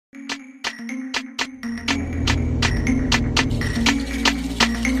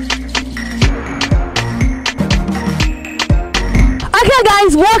Hello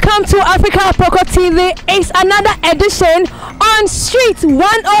guys, welcome to Afrika Aproko TV. It's another edition on Street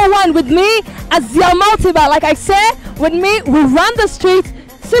 101 with me as your multiple. Like I said, with me we run the street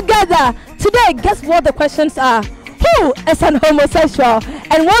together. Today, guess what the questions are? Who is an homosexual?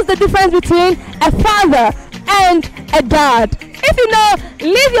 And what's the difference between a father and a dad? If you know,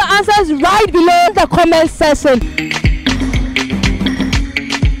 leave your answers right below in the comment section.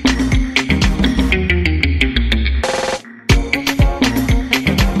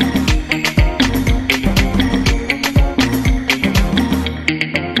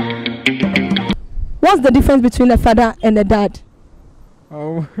 What's the difference between a father and a dad?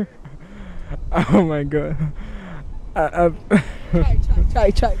 Oh, oh my God. Try.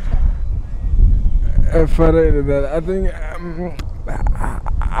 A father and a dad. I think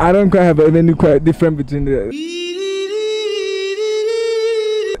I don't quite have any quite difference between the.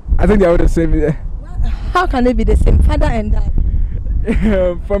 I think they are the same. How can they be the same, father and dad?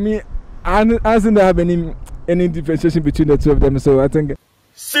 For me, I don't have any differentiation between the two of them. So I think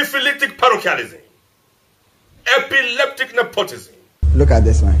syphilitic parochialism. Epileptic nepotism. Look at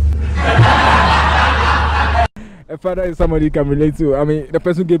this one. A father is somebody you can relate to. I mean, the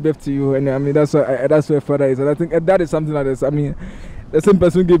person who gave birth to you, and I mean that's what a father is. And I think that is something like this. I mean, the same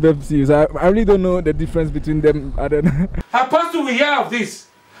person who gave birth to you. So I really don't know the difference between them. I don't know. Apostle will hear of this.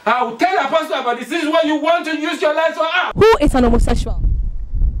 I will tell Apostle about this. This is what you want to use your life for. Who is an homosexual?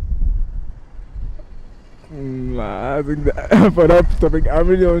 I think that for that topic, I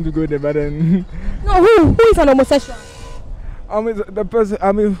really want to go there, but then. No, who is an homosexual? I mean, the person.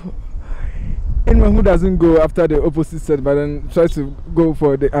 I mean, anyone who doesn't go after the opposite sex, but then tries to go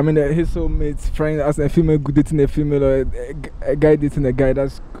for the. I mean, his soulmate's friend as a female dating a female or a guy dating a guy.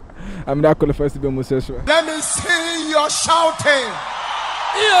 That's. I mean, that qualifies to be homosexual. Let me see your shouting.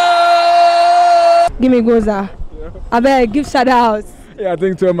 Yeah! Give me goza. Yeah. I beg, give shout outs. Yeah, I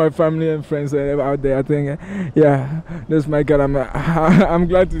think to all my family and friends out there, I think, yeah, this is my God. I'm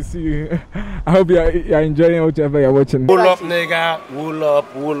glad to see you. I hope you're enjoying whatever you're watching. Wool up, nigga. Wool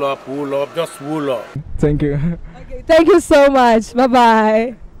up. Just wool up. Thank you. Okay, thank you so much.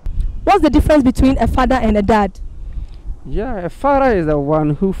 Bye-bye. What's the difference between a father and a dad? Yeah, a father is the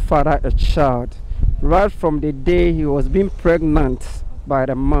one who fathered a child right from the day he was being pregnant by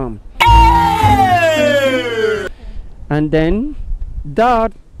the mom. Hey! And then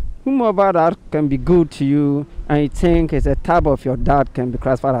dad, whomever that can be good to you and you think is a type of your dad can be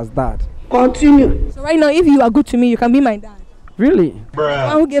classified as dad. Continue. So right now, if you are good to me, you can be my dad. Really? Bruh. The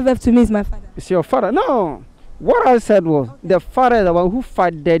one who gave birth to me is my father. It's your father? No. What I said was, okay, the father is the one who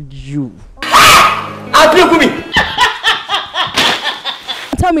fathered you. Aproko me.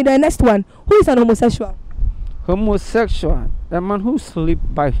 Tell me the next one. Who is an homosexual? Homosexual, a man who sleeps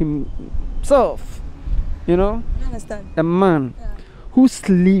by himself. You know? I understand. A man. Yeah. Who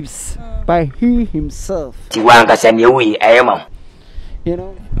sleeps by he himself, you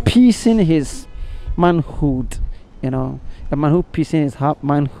know, piecing his manhood, you know, a man who piecing his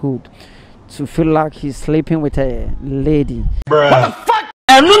manhood to feel like he's sleeping with a lady. Bruh. What the fuck?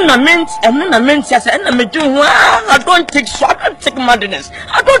 I don't take madness.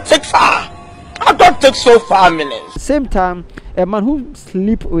 I don't take far. I don't take so far, minutes. Same time, a man who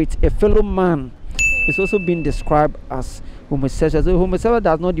sleep with a fellow man is also being described as homosexual. So homosexual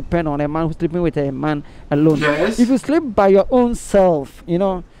does not depend on a man who's sleeping with a man alone. Yes. If you sleep by your own self, you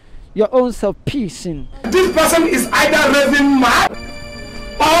know, your own self piecing. This person is either raving mad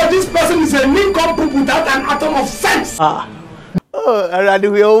or this person is a nincompoop without an atom of sense. So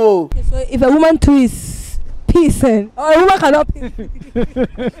if a woman too is piecing, or a woman cannot piece.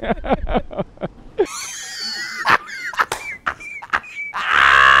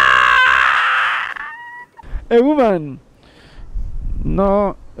 A woman,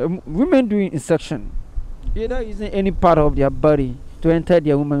 no, women doing insection, either using any part of their body to enter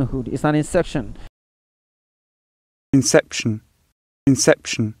their womanhood. It's an insection. Inception.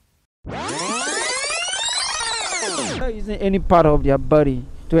 Either using any part of their body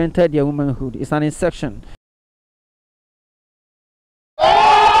to enter their womanhood. It's an insection.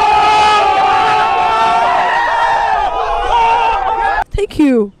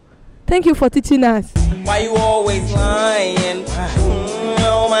 Thank you for teaching us. Why you always lying?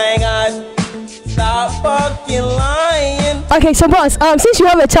 Oh my God. Stop fucking lying. Okay, so boss, since you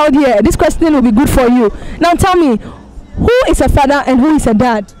have a child here, this question will be good for you. Now tell me, who is a father and who is a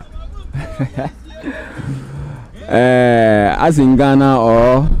dad? As in Ghana,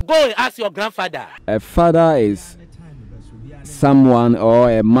 or go and ask your grandfather. A father is someone or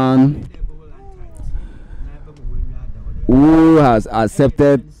a man who has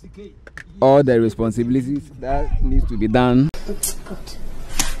accepted all the responsibilities that needs to be done.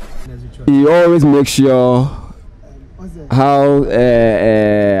 He always makes sure how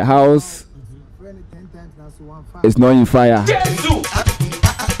house is not in fire.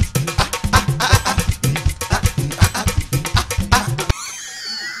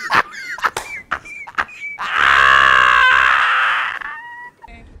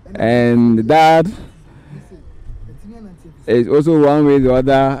 And that is also one way or the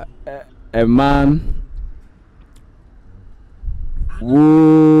other a man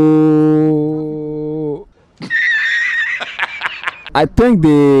who I think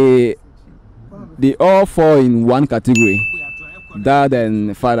they all fall in one category, dad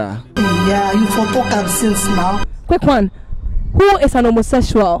and father. Yeah, you for talk and since now. Quick one. Who is an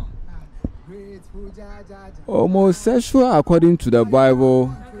homosexual? Homosexual, according to the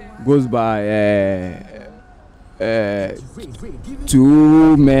Bible, goes by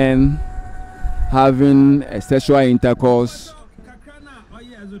two men having a sexual intercourse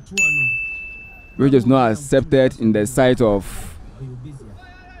which is not accepted in the sight of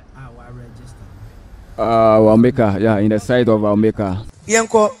our maker. Yeah, in the sight of our maker.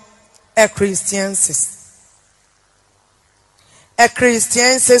 Yanko, Ecclesiastes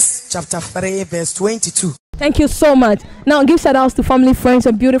chapter 3 verse 22. Thank you so much. Now give shout outs to family, friends,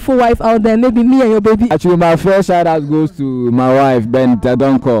 and beautiful wife out there. Maybe me and your baby. Actually, my first shout out goes to my wife Ben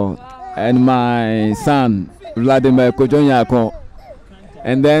Tadonko and my son Vladimir Kojonyako,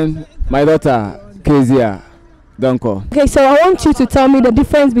 and then my daughter Kezia Donko. Okay, so I want you to tell me the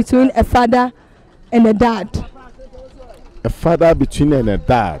difference between a father and a dad. A father between and a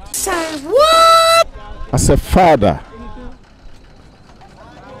dad. What? As a father,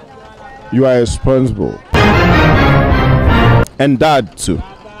 you are responsible. And dad too.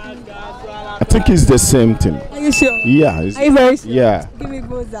 I think it's the same thing. Are you sure? Yeah. Are you very sure? Yeah. Give me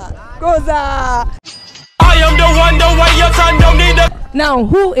Goza. Goza. I am the one, the way your son don't need a... Now,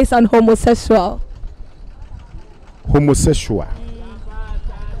 who is an homosexual? Homosexual.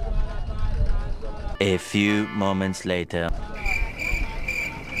 A few moments later.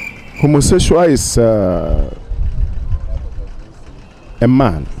 Homosexual is a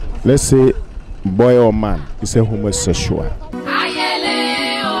man. Let's say boy or man is a homosexual.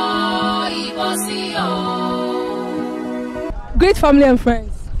 Great family and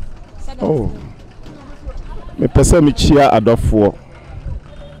friends. Oh, me person me chia adofo.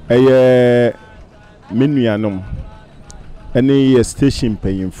 Eye me nuanom. Any station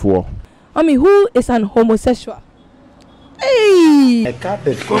payinfo. Who is an homosexual? Hey!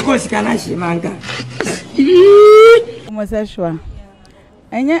 Homosexual.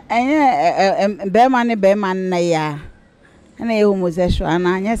 Anya beman na ya. Na e homosexual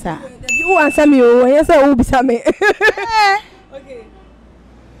na anya sa. You answer me o, anya say who bisa me. Okay.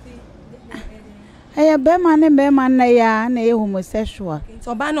 Aya beman na ya na e homosexual.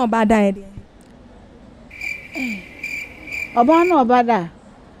 So ba na oba da e. Oba na oba da.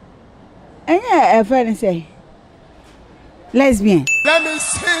 Anya e friend say lesbian. Let me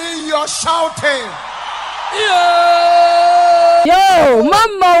see your shouting. Yo,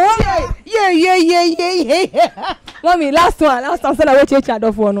 mama, what? Yeah. Mommy, last one. So that we change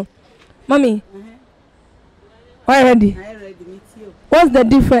that for no. Mommy. Are you ready? I ready meet you. What's the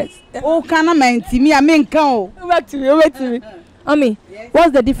difference? Oh, can I me? I mean, come. Wait to me. Mommy, yes.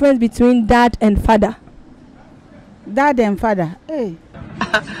 What's the difference between dad and father? Dad and father. Hey.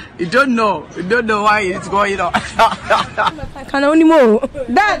 You don't know why it's going on. Can only more.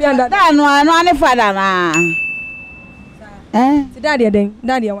 Dad no any father na. Daddy then.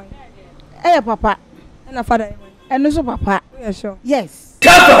 Daddy why? Papa. And a father. And also papa. Yeah, sure. Yes.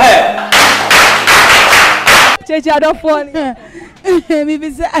 Cut for her. Chechi, I don't phone. Me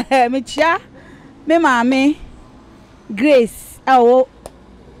be say me chia. Me mama Grace. Oh.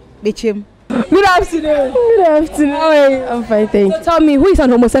 Bichim. Good afternoon. Good afternoon. How are you? I'm fine, thank you. So tell me, who is an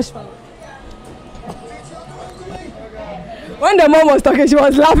homosexual? When the mom was talking, she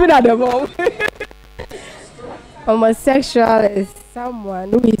was laughing at the mom. Homosexual is someone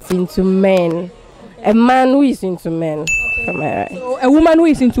who is into men. A man who is into men. Am I right? So a woman who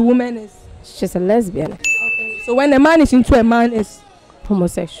is into women is? She's a lesbian. Okay. So when a man is into a man is?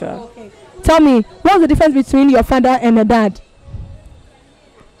 Homosexual. Okay. Tell me, what's the difference between your father and a dad?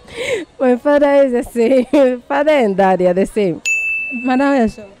 My father is the same. Father and dad are the same. Madam, are you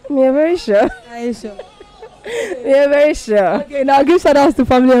sure? We are very sure. Are you sure? We are very sure. Okay, now give shout outs to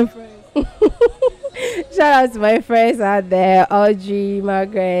family and friends. Shout out to my friends out there, Audrey,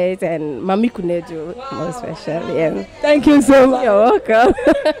 Margaret, and Mami Kuneju, most especially. Yeah. Thank you so much. You're welcome.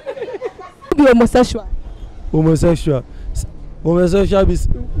 Be homosexual. Homosexual. homosexual be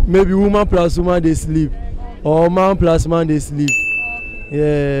maybe woman plus woman they sleep, or man plus man they sleep.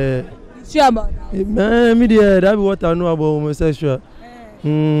 Yeah. Sure about that? Man, me there. That be what I know about homosexual.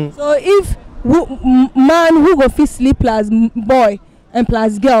 So if man who go fit sleep plus boy and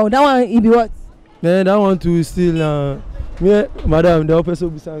plus girl, that one it be what? Man, that one too still. Yeah, madam, the person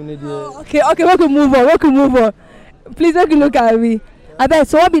will be signing there. Okay, we can move on. Please, we can look at me. I bet.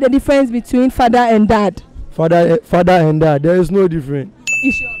 So, what be the difference between father and dad? Father and dad. There is no difference.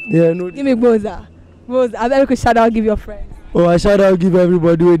 You sure? Yeah, no. Give me Boza. I bet we could shout out, give your friends. Oh, I shout out, give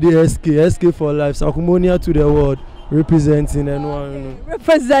everybody with the SK for life. Sakumono to the world, representing and one.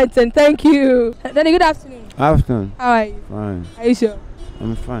 Representing. Thank you. Daddy, good afternoon. Afternoon. How are you? Fine. Are you sure?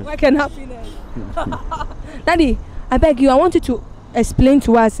 I'm fine. Where can happiness? Daddy, I beg you, I want you to explain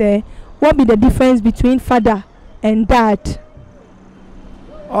to us what be the difference between father and dad.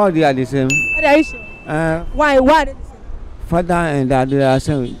 All they are the same. Are you sure? Why are they the same? Father and dad they are the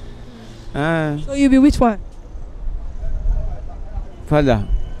same. So you be which one? Father.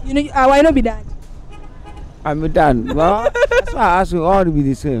 You know, why not be dad? I'm a dad. Well, that's why I ask you all to be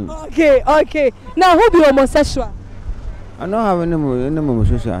the same. Okay. Now who be homosexual? I don't have any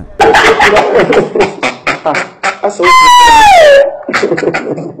homosexual.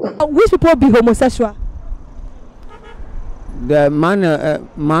 Which people be homosexual? The man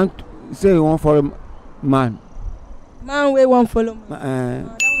say he won't follow man. Man we won't follow man.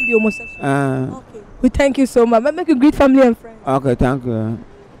 That won't be homosexual. Okay. We thank you so much. Make you greet family and friends. Okay, thank you.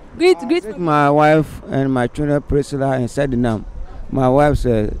 Greet my wife and my children Priscilla and Sadinam. My wife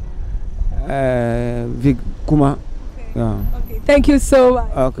said Vic Kuma. Yeah. Okay, thank you so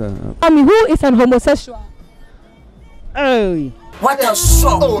much. Okay. Who is an homosexual? Hey. What a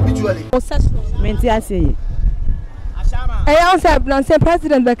shock! Oh, visually. Homosexual. Menti ase. I say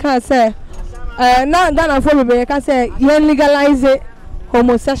president that can say now Ghana for me can say you legalize it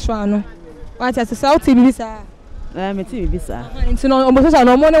homosexual no. What I say out TV sir. Me TV sir. Into no homosexual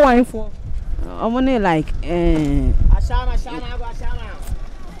no money wine for. Money like ashama.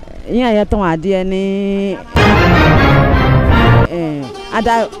 Yeah, you ton ade ni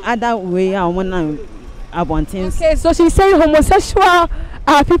other way I want abundance. Okay, so she's saying homosexual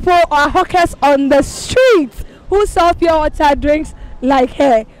are people or hawkers on the streets who sell pure water drinks like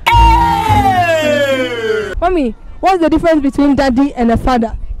her. Hey! Mommy, what's the difference between daddy and a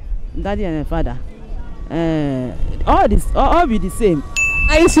father? Daddy and a father. All be the same.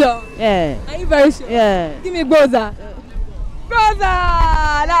 Are you sure? Yeah. Are you very sure? Yeah. Give me Goza.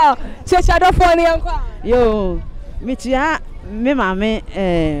 Now, she shadow funny uncle. Yo, me mama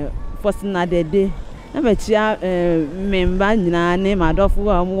for Sunday. I'm chia member name Adofu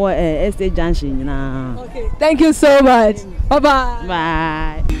estate junction. Okay, thank you so much. Bye-bye.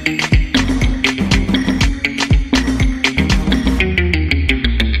 Bye.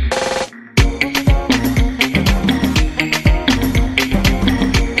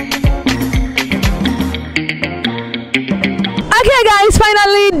 Okay guys,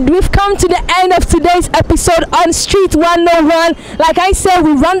 finally we've come to the end of today's episode on Street 101. Like I said,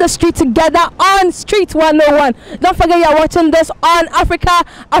 we run the street together on Street 101. Don't forget you're watching this on Afrika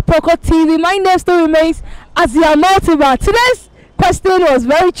Aproko TV. My name still remains Sakumono. Today's question was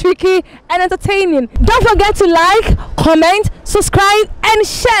very tricky and entertaining. Don't forget to like, comment, subscribe and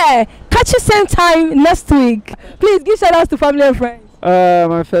share. Catch you same time next week. Please give shout outs to family and friends.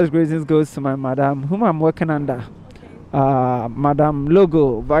 My first greetings goes to my madam whom I'm working under. Madam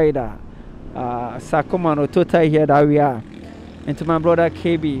Logo Vida, Sakumono total here that we are, and to my brother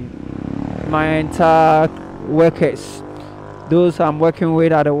KB, my entire workers, those I'm working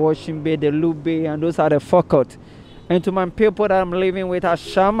with at the washing bay, the lube bay, and those are the forecourt, and to my people that I'm living with at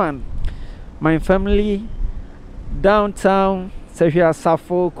Shaman, my family downtown, Sefia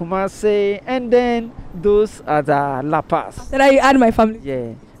Safo, Kumase, and then those are the La Paz. Did I add my family?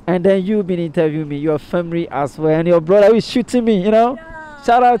 Yeah. And then you've been interviewing me, your family as well, and your brother is shooting me, you know. Yeah.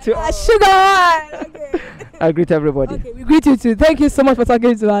 Shout out to Sugar. Okay. I greet everybody. Okay, we greet you too. Thank you so much for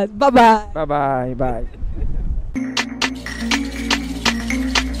talking to us. Bye bye. Bye bye. Bye.